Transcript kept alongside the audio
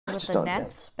With Just the don't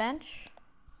Nets dance. bench?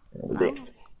 No.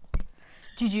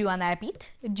 Juju on that beat.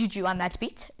 Juju on that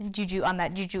beat. Juju on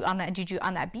that. Juju on that. Juju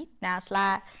on that beat. Now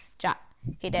slide, drop,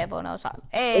 hit that ball, no stop.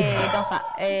 Hey, don't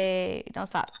stop. Hey, don't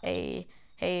stop. Hey,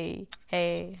 hey,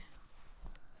 hey.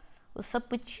 What's up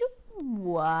with you?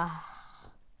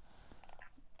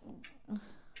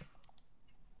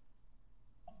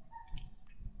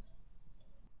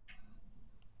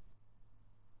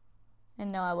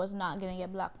 And no, I was not gonna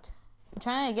get blocked. I'm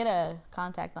trying to get a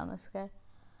contact on this guy.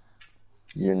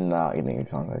 You're not getting a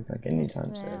contact like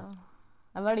anytime soon.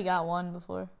 I've already got one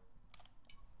before.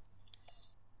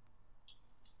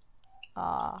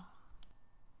 I'm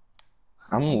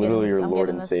literally your Lord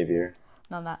and Savior.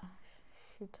 No, I'm not.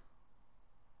 Shoot.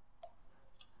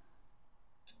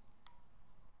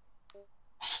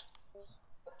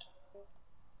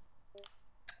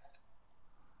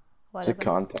 It's a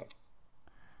contact.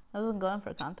 I wasn't going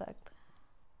for contact.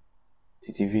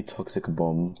 TTV toxic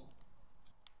bomb.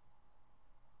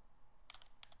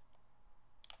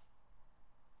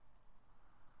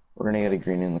 We're gonna get a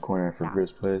green in the corner for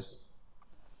Grizz plays.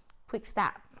 Quick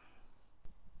stop.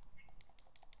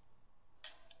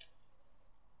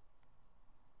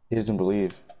 He doesn't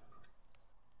believe.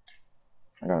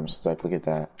 I got him stuck. Look at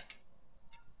that.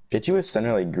 Get you a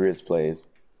center like Grizz plays.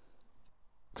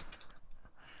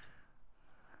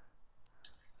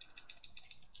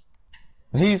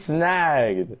 He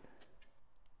snagged.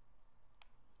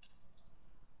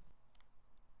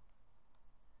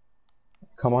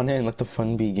 Come on in. Let the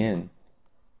fun begin.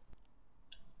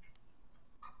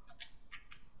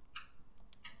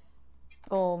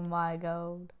 Oh my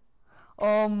god.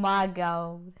 Oh my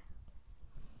god.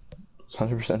 It's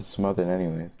 100% smothered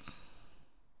anyways.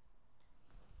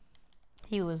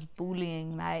 He was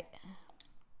bullying, mate.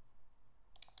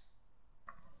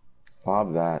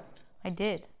 Lob that. I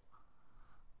did.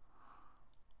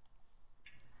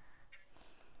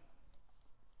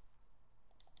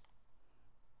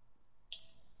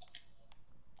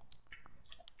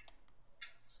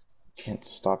 Can't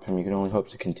stop him. You can only hope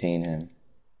to contain him.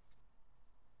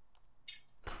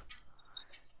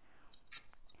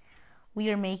 We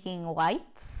are making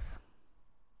whites.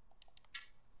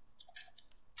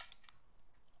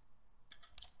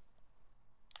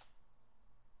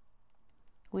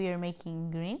 We are making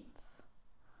greens.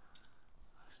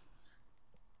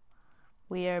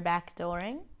 We are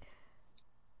backdooring.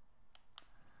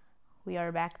 We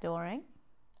are backdooring.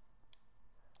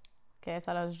 Okay, I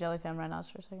thought I was Jellyfam Reynolds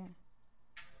for a second.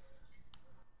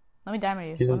 Let me dimer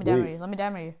you. Let me dimer you. Let me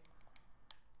dimer you.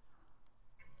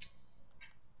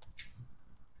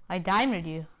 I dimered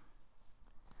you.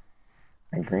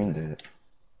 I greened it.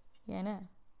 Yeah, I know.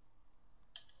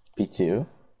 P2?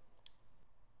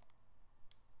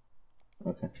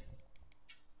 Okay.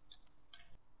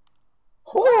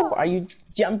 Oh, are you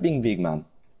jumping, big man?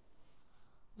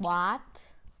 What?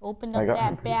 Open up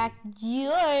that back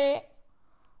door.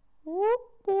 Whoop,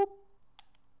 whoop.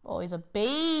 Oh, he's a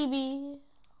baby.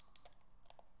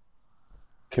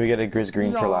 Can we get a Grizz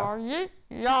green for last?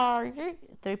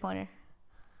 3-pointer.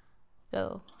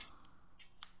 Go.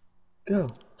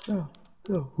 Go, go,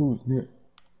 go. Who's near?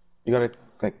 You gotta,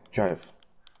 like, drive.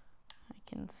 I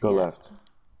can see. Go left.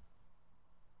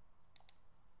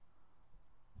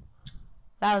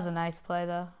 That was a nice play,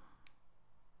 though.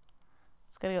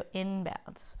 It's gotta go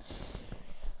inbounds.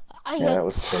 That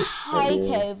was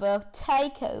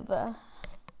takeover.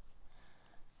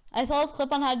 I saw this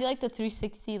clip on how to do like the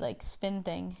 360 like spin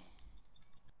thing.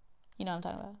 You know what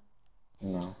I'm talking about?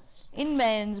 No.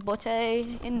 Inbounds, bote.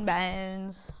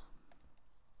 Inbounds.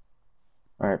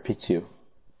 Alright, P2.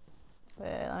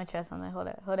 Wait, let me try something. Hold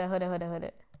it. Hold it.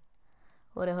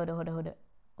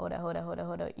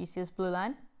 You see this blue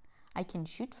line? I can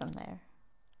shoot from there.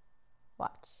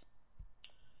 Watch.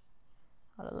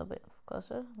 Hold it a little bit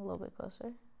closer.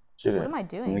 Shoot it. What am I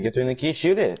doing? When we get through the key,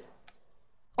 shoot it.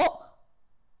 Oh!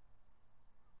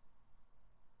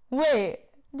 Wait,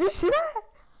 did you see that?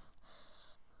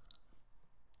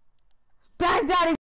 Baghdadi